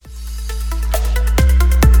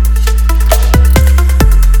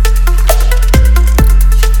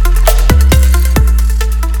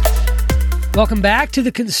Welcome back to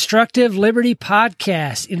the Constructive Liberty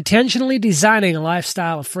Podcast, intentionally designing a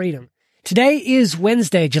lifestyle of freedom. Today is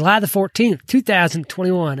Wednesday, July the 14th,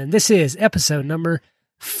 2021, and this is episode number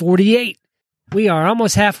 48. We are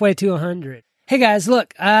almost halfway to 100. Hey guys,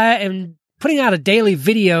 look, I am putting out a daily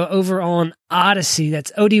video over on Odyssey.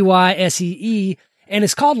 That's ODYSEE, and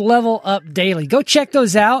it's called Level Up Daily. Go check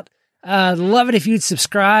those out. Love it if you'd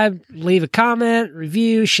subscribe, leave a comment,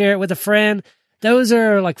 review, share it with a friend. Those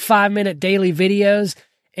are like 5-minute daily videos.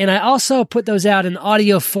 And I also put those out in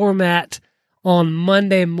audio format on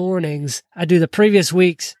Monday mornings. I do the previous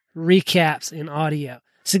week's recaps in audio.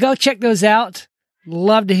 So go check those out.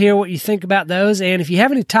 Love to hear what you think about those. And if you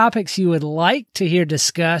have any topics you would like to hear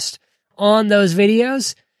discussed on those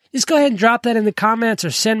videos, just go ahead and drop that in the comments or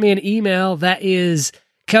send me an email. That is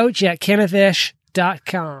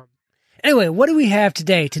coach@kennethish.com. Anyway, what do we have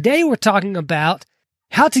today? Today we're talking about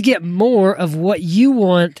how to get more of what you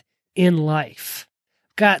want in life.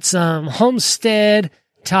 Got some homestead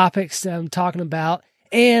topics that I'm talking about,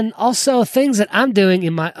 and also things that I'm doing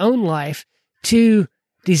in my own life to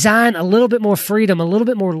design a little bit more freedom, a little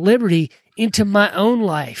bit more liberty into my own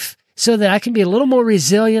life so that I can be a little more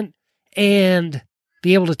resilient and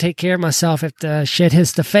be able to take care of myself if the shit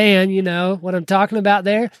hits the fan, you know what I'm talking about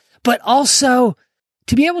there. But also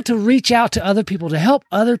to be able to reach out to other people, to help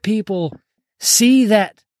other people see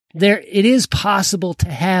that it is possible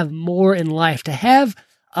to have more in life, to have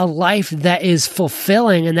a life that is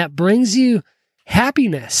fulfilling and that brings you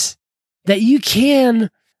happiness, that you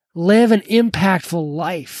can live an impactful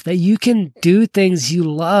life, that you can do things you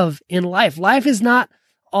love in life. Life is not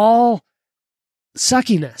all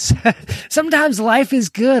suckiness. Sometimes life is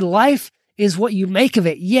good. Life is what you make of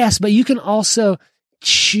it. Yes, but you can also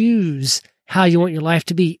choose how you want your life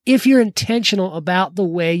to be if you're intentional about the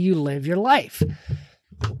way you live your life.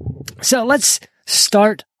 So let's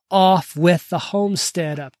start off with the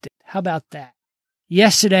homestead update. How about that?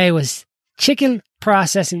 Yesterday was chicken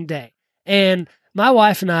processing day, and my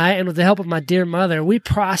wife and I, and with the help of my dear mother, we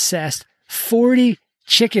processed 40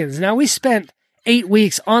 chickens. Now, we spent 8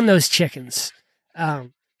 weeks on those chickens.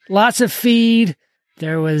 Lots of feed.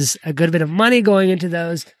 There was a good bit of money going into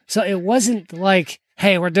those. So it wasn't like,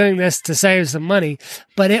 hey, we're doing this to save some money,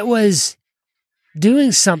 but it was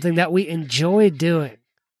doing something that we enjoy doing.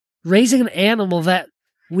 Raising an animal that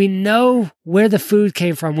we know where the food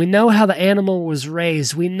came from. We know how the animal was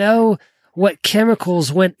raised. We know what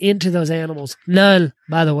chemicals went into those animals. None,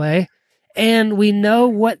 by the way. And we know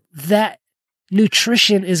what that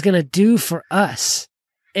nutrition is going to do for us.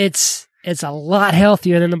 It's a lot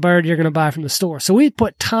healthier than the bird you're going to buy from the store. So we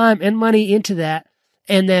put time and money into that.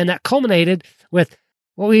 And then that culminated with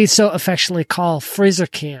what we so affectionately call freezer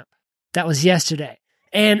camp. That was yesterday.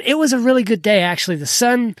 And it was a really good day, actually. The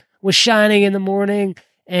sun was shining in the morning,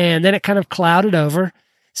 and then it kind of clouded over.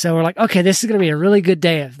 So we're like, okay, this is going to be a really good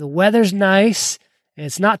day. The weather's nice.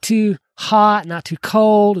 It's not too hot, not too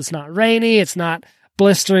cold. It's not rainy. It's not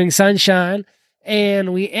blistering sunshine.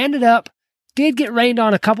 And we did get rained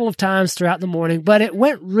on a couple of times throughout the morning, but it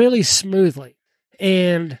went really smoothly.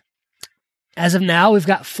 And as of now, we've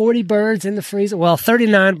got 40 birds in the freezer. Well,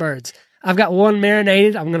 39 birds. I've got one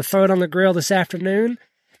marinated. I'm going to throw it on the grill this afternoon.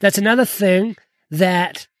 That's another thing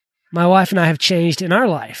that my wife and I have changed in our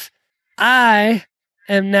life. I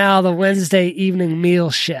am now the Wednesday evening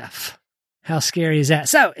meal chef. How scary is that?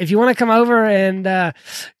 So if you want to come over and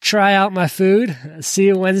try out my food, see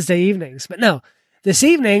you Wednesday evenings. But no, this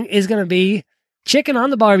evening is going to be chicken on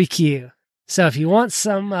the barbecue. So if you want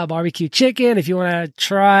some barbecue chicken, if you're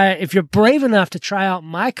brave enough to try out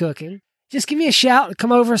my cooking, just give me a shout.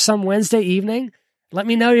 Come over some Wednesday evening. Let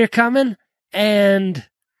me know you're coming. And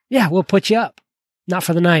yeah, we'll put you up. Not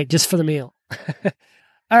for the night, just for the meal.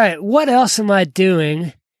 All right, what else am I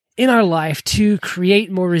doing in our life to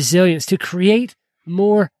create more resilience, to create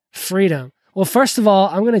more freedom? Well, first of all,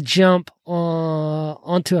 I'm going to jump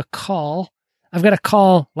onto a call. I've got a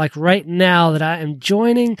call like right now that I am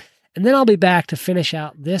joining, and then I'll be back to finish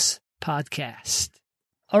out this podcast.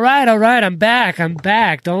 All right, I'm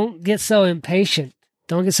back. Don't get so impatient.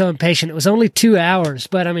 It was only 2 hours,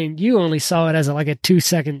 but I mean, you only saw it as like a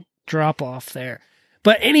 2-second drop off there.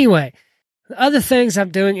 But anyway, the other things I'm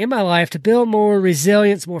doing in my life to build more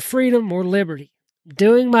resilience, more freedom, more liberty.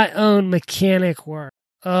 Doing my own mechanic work.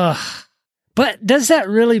 But does that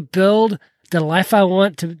really build the life I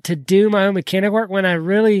want to do my own mechanic work when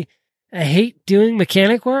I hate doing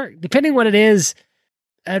mechanic work? Depending what it is,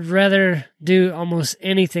 I'd rather do almost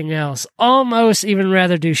anything else. Almost even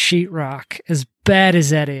rather do sheetrock, as bad as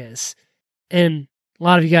that is. And a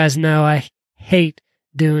lot of you guys know I hate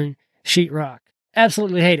doing sheetrock.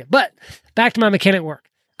 Absolutely hate it. But back to my mechanic work.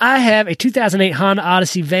 I have a 2008 Honda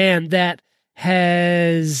Odyssey van that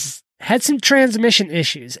has had some transmission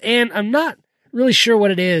issues, and I'm not really sure what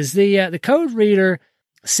it is. The code reader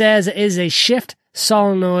says it is a shift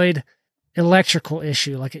solenoid electrical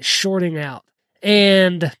issue, like it's shorting out.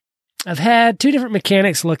 And I've had 2 different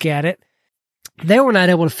mechanics look at it. They were not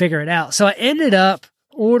able to figure it out. So I ended up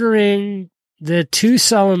ordering the 2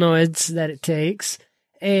 solenoids that it takes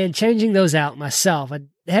and changing those out myself. I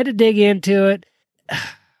had to dig into it.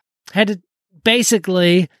 Had to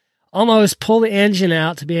basically almost pull the engine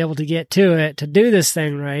out to be able to get to it, to do this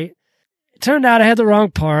thing right. It turned out I had the wrong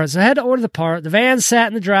parts. I had to order the part. The van sat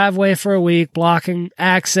in the driveway for a week, blocking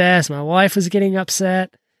access. My wife was getting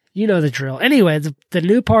upset. You know the drill. Anyway, the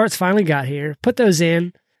new parts finally got here. Put those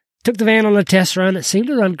in. Took the van on a test run. It seemed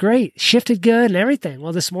to run great. Shifted good and everything.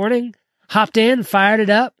 Well, this morning, hopped in, fired it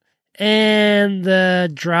up, and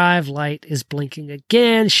the drive light is blinking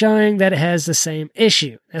again, showing that it has the same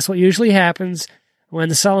issue. That's what usually happens when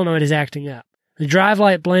the solenoid is acting up. The drive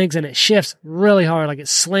light blinks and it shifts really hard, like it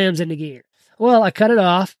slams into gear. Well, I cut it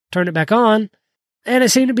off, turned it back on, and it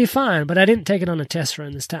seemed to be fine, but I didn't take it on a test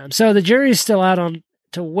run this time. So the jury's still out on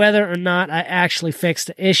to whether or not I actually fixed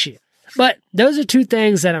the issue. But those are 2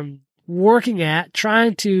 things that I'm working at,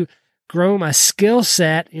 trying to grow my skill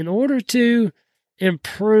set in order to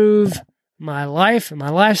improve my life and my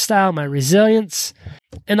lifestyle, my resilience,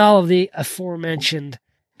 and all of the aforementioned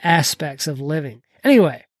aspects of living.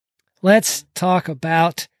 Anyway, let's talk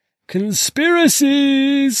about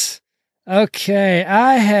conspiracies. Okay,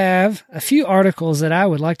 I have a few articles that I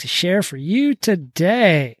would like to share for you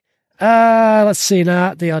today. Let's see,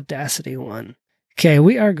 not the Audacity one. Okay,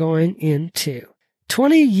 we are going into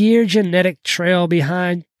 20-year genetic trail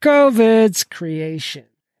behind COVID's creation.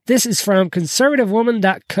 This is from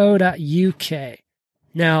conservativewoman.co.uk.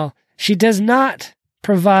 Now, she does not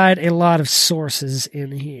provide a lot of sources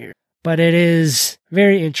in here, but it is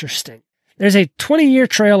very interesting. There's a 20-year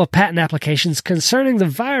trail of patent applications concerning the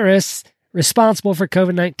virus responsible for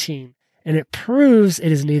COVID-19, and it proves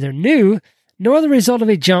it is neither new nor the result of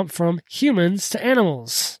a jump from humans to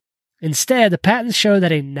animals. Instead, the patents show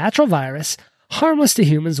that a natural virus, harmless to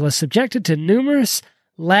humans, was subjected to numerous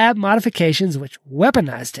lab modifications which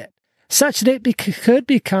weaponized it, such that it could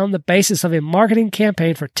become the basis of a marketing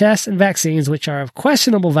campaign for tests and vaccines which are of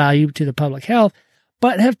questionable value to the public health,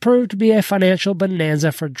 but have proved to be a financial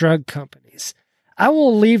bonanza for drug companies. I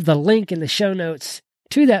will leave the link in the show notes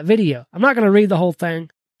to that video. I'm not going to read the whole thing,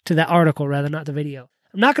 to that article rather, not the video.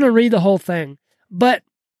 I'm not going to read the whole thing, but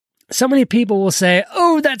so many people will say,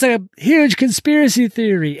 oh, that's a huge conspiracy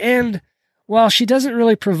theory. And while she doesn't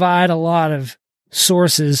really provide a lot of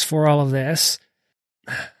sources for all of this,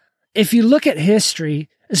 if you look at history,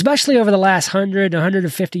 especially over the last 100 to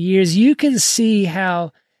 150 years, you can see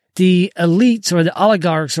how the elites or the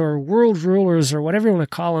oligarchs or world rulers or whatever you want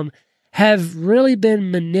to call them have really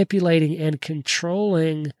been manipulating and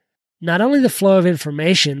controlling not only the flow of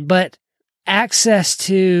information, but access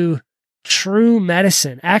to true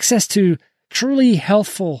medicine, access to truly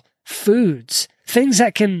healthful foods, things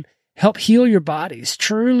that can help heal your bodies,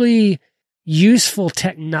 truly useful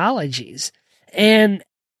technologies. And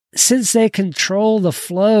since they control the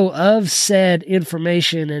flow of said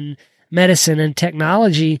information and medicine and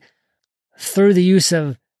technology through the use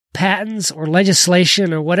of patents or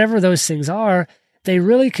legislation or whatever those things are, they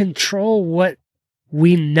really control what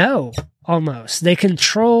we know almost. They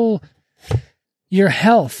control your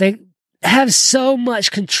health. They have so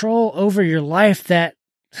much control over your life that,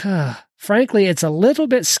 frankly, it's a little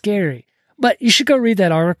bit scary. But you should go read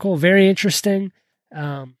that article. Very interesting.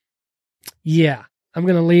 Yeah, I'm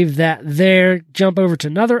going to leave that there. Jump over to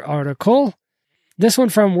another article. This one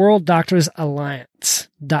from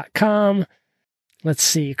worlddoctorsalliance.com. Let's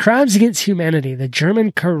see. Crimes Against Humanity, the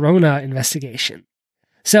German Corona investigation.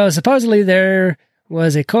 So supposedly there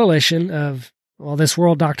was a coalition of, this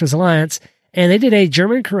World Doctors Alliance, and they did a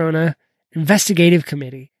German Corona investigative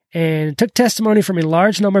committee and took testimony from a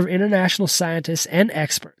large number of international scientists and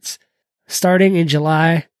experts starting in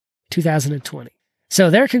July 2020. So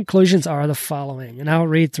their conclusions are the following, and I'll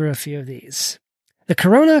read through a few of these. The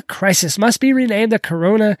Corona crisis must be renamed the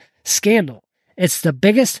Corona scandal. It's the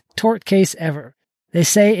biggest tort case ever. They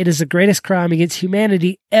say it is the greatest crime against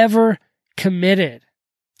humanity ever committed.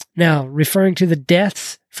 Now, referring to the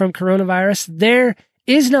deaths from coronavirus, there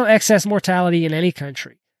is no excess mortality in any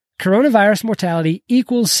country. Coronavirus mortality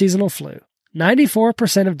equals seasonal flu.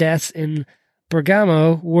 94% of deaths in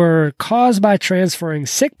Bergamo were caused by transferring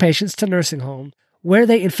sick patients to nursing homes, where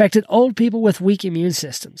they infected old people with weak immune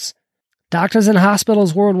systems. Doctors and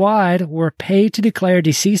hospitals worldwide were paid to declare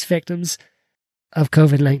deceased victims of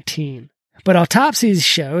COVID-19. But autopsies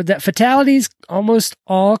showed that fatalities almost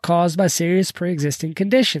all caused by serious pre-existing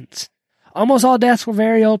conditions. Almost all deaths were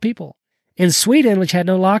very old people. In Sweden, which had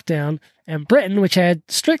no lockdown, and Britain, which had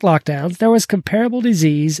strict lockdowns, there was comparable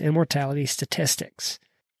disease and mortality statistics.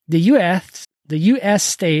 The U.S.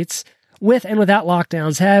 states with and without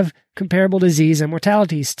lockdowns have comparable disease and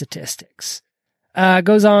mortality statistics.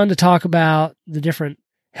 Goes on to talk about the different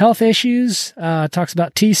health issues, talks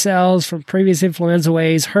about T cells from previous influenza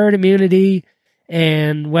waves, herd immunity,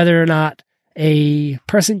 and whether or not a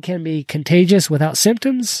person can be contagious without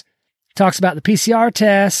symptoms. Talks about the PCR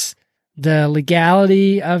tests, the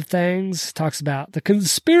legality of things, talks about the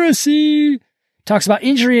conspiracy, talks about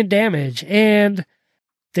injury and damage, and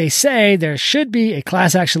they say there should be a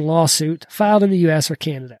class action lawsuit filed in the U.S. or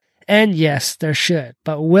Canada. And yes, there should.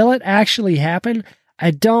 But will it actually happen?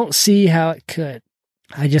 I don't see how it could.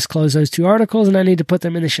 I just closed those two articles and I need to put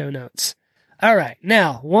them in the show notes. All right.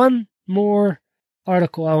 Now, one more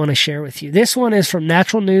article I want to share with you. This one is from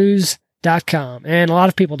naturalnews.com. And a lot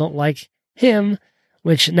of people don't like him,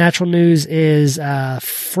 which Natural News is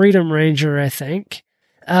Freedom Ranger, I think.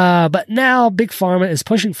 But now Big Pharma is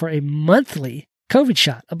pushing for a monthly COVID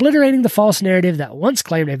shot, obliterating the false narrative that once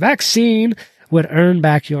claimed a vaccine would earn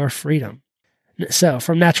back your freedom. So,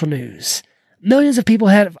 from Natural News, millions of people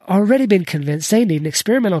have already been convinced they need an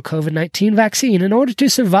experimental COVID-19 vaccine in order to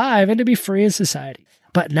survive and to be free in society.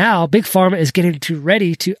 But now, Big Pharma is getting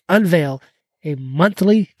ready to unveil a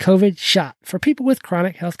monthly COVID shot for people with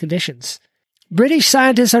chronic health conditions. British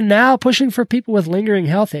scientists are now pushing for people with lingering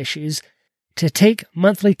health issues to take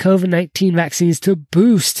monthly COVID-19 vaccines to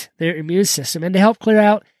boost their immune system and to help clear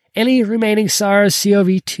out any remaining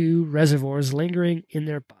SARS-CoV-2 reservoirs lingering in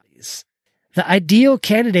their bodies. The ideal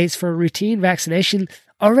candidates for a routine vaccination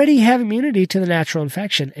already have immunity to the natural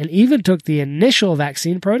infection and even took the initial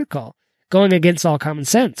vaccine protocol, going against all common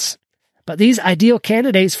sense. But these ideal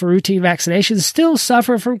candidates for routine vaccinations still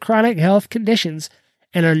suffer from chronic health conditions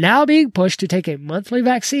and are now being pushed to take a monthly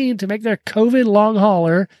vaccine to make their COVID long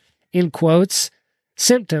hauler, in quotes,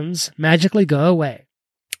 symptoms magically go away.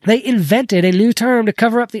 They invented a new term to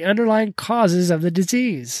cover up the underlying causes of the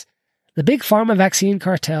disease. The Big Pharma vaccine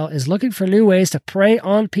cartel is looking for new ways to prey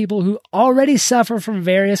on people who already suffer from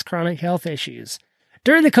various chronic health issues.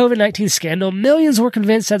 During the COVID-19 scandal, millions were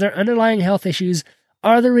convinced that their underlying health issues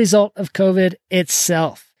are the result of COVID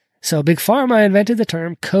itself. So Big Pharma invented the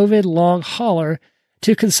term COVID long hauler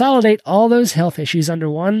to consolidate all those health issues under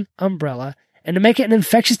one umbrella and to make it an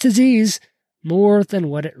infectious disease more than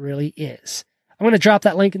what it really is. I'm going to drop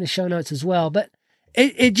that link in the show notes as well, but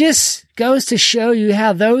it just goes to show you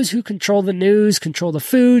how those who control the news, control the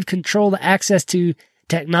food, control the access to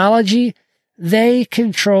technology, they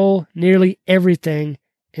control nearly everything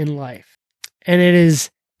in life. And it is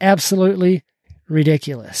absolutely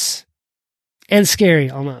ridiculous and scary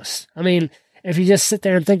almost. I mean, if you just sit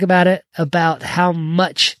there and think about it, about how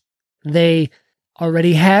much they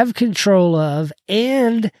already have control of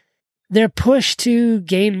and they're pushed to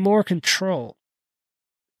gain more control,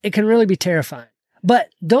 it can really be terrifying. But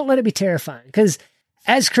don't let it be terrifying, because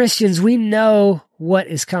as Christians, we know what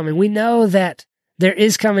is coming. We know that there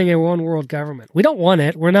is coming a one world government. We don't want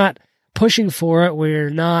it. We're not pushing for it.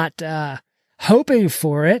 We're not hoping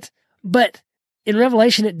for it. But in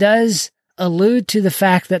Revelation, it does allude to the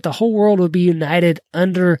fact that the whole world will be united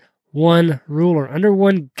under one ruler, under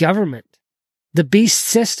one government, the beast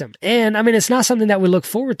system. And I mean, it's not something that we look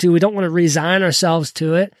forward to. We don't want to resign ourselves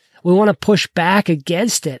to it. We want to push back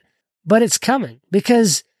against it. But it's coming,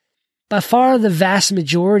 because by far the vast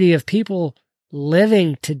majority of people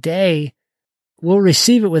living today will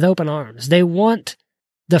receive it with open arms. They want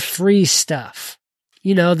the free stuff.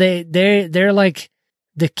 You know, they're like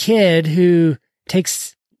the kid who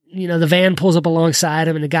takes, you know, the van pulls up alongside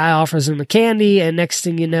him and the guy offers them a candy, and next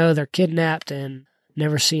thing you know, they're kidnapped and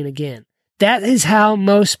never seen again. That is how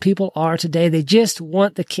most people are today. They just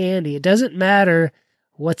want the candy. It doesn't matter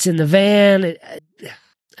what's in the van.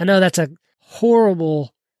 I know that's a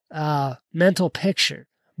horrible mental picture,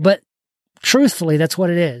 but truthfully, that's what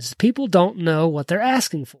it is. People don't know what they're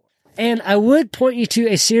asking for. And I would point you to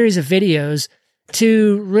a series of videos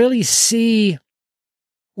to really see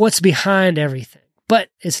what's behind everything, but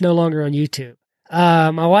it's no longer on YouTube.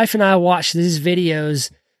 My wife and I watched these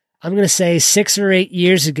videos, I'm going to say 6 or 8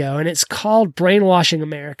 years ago, and it's called Brainwashing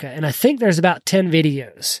America. And I think there's about 10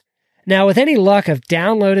 videos. Now, with any luck, I've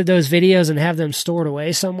downloaded those videos and have them stored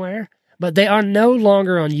away somewhere, but they are no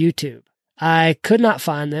longer on YouTube. I could not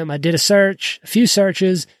find them. I did a few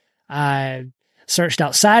searches. I searched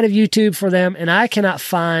outside of YouTube for them, and I cannot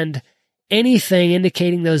find anything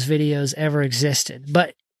indicating those videos ever existed.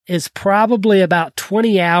 But is probably about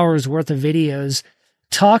 20 hours worth of videos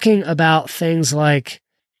talking about things like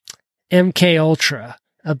MK Ultra,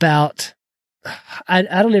 about, I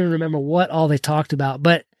don't even remember what all they talked about,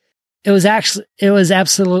 but it was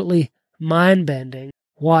absolutely mind-bending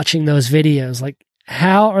watching those videos. Like,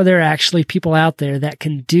 how are there actually people out there that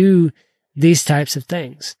can do these types of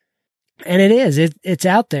things? And it's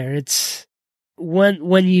out there. It's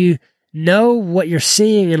when you know what you're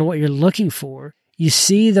seeing and what you're looking for, you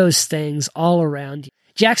see those things all around you.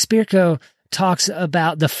 Jack Spirko talks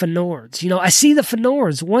about the phenords. I see the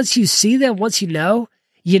phenords. Once you see them, once you know,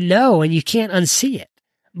 and you can't unsee it.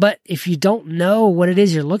 But if you don't know what it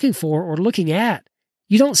is you're looking for or looking at,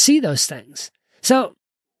 you don't see those things. So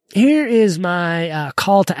here is my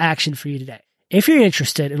call to action for you today. If you're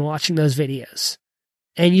interested in watching those videos,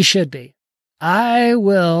 and you should be, I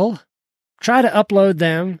will try to upload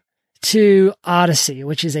them to Odyssey,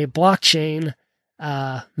 which is a blockchain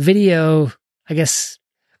video, I guess,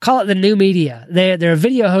 call it the new media. They're a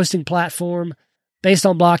video hosting platform based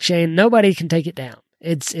on blockchain. Nobody can take it down.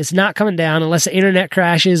 It's not coming down unless the internet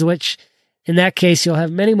crashes, which in that case, you'll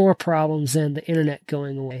have many more problems than the internet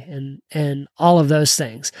going away and all of those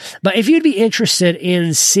things. But if you'd be interested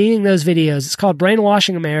in seeing those videos, it's called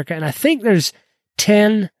Brainwashing America, and I think there's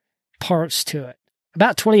 10 parts to it.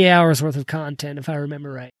 About 20 hours worth of content, if I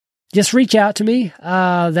remember right. Just reach out to me.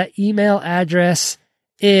 That email address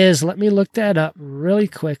is, let me look that up really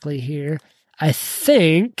quickly here. I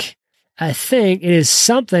think it is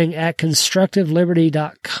something at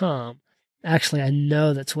constructiveliberty.com. Actually, I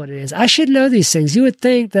know that's what it is. I should know these things. You would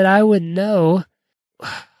think that I would know.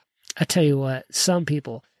 I tell you what, some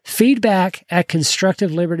people. Feedback at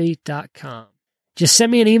constructiveliberty.com. Just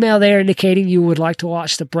send me an email there indicating you would like to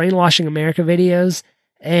watch the Brainwashing America videos,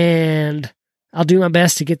 and I'll do my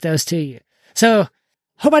best to get those to you. So,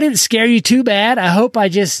 hope I didn't scare you too bad. I hope I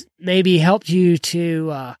just maybe helped you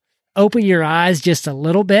to open your eyes just a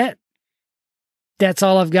little bit. That's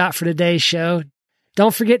all I've got for today's show.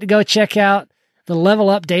 Don't forget to go check out the Level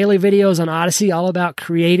Up Daily videos on Odyssey, all about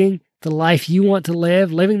creating the life you want to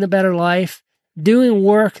live, living the better life, doing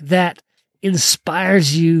work that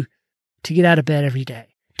inspires you to get out of bed every day,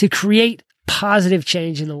 to create positive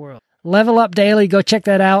change in the world. Level Up Daily, go check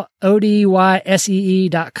that out,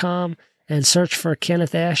 ODYSEE.com, and search for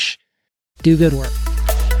Kenneth Esch. Do good work.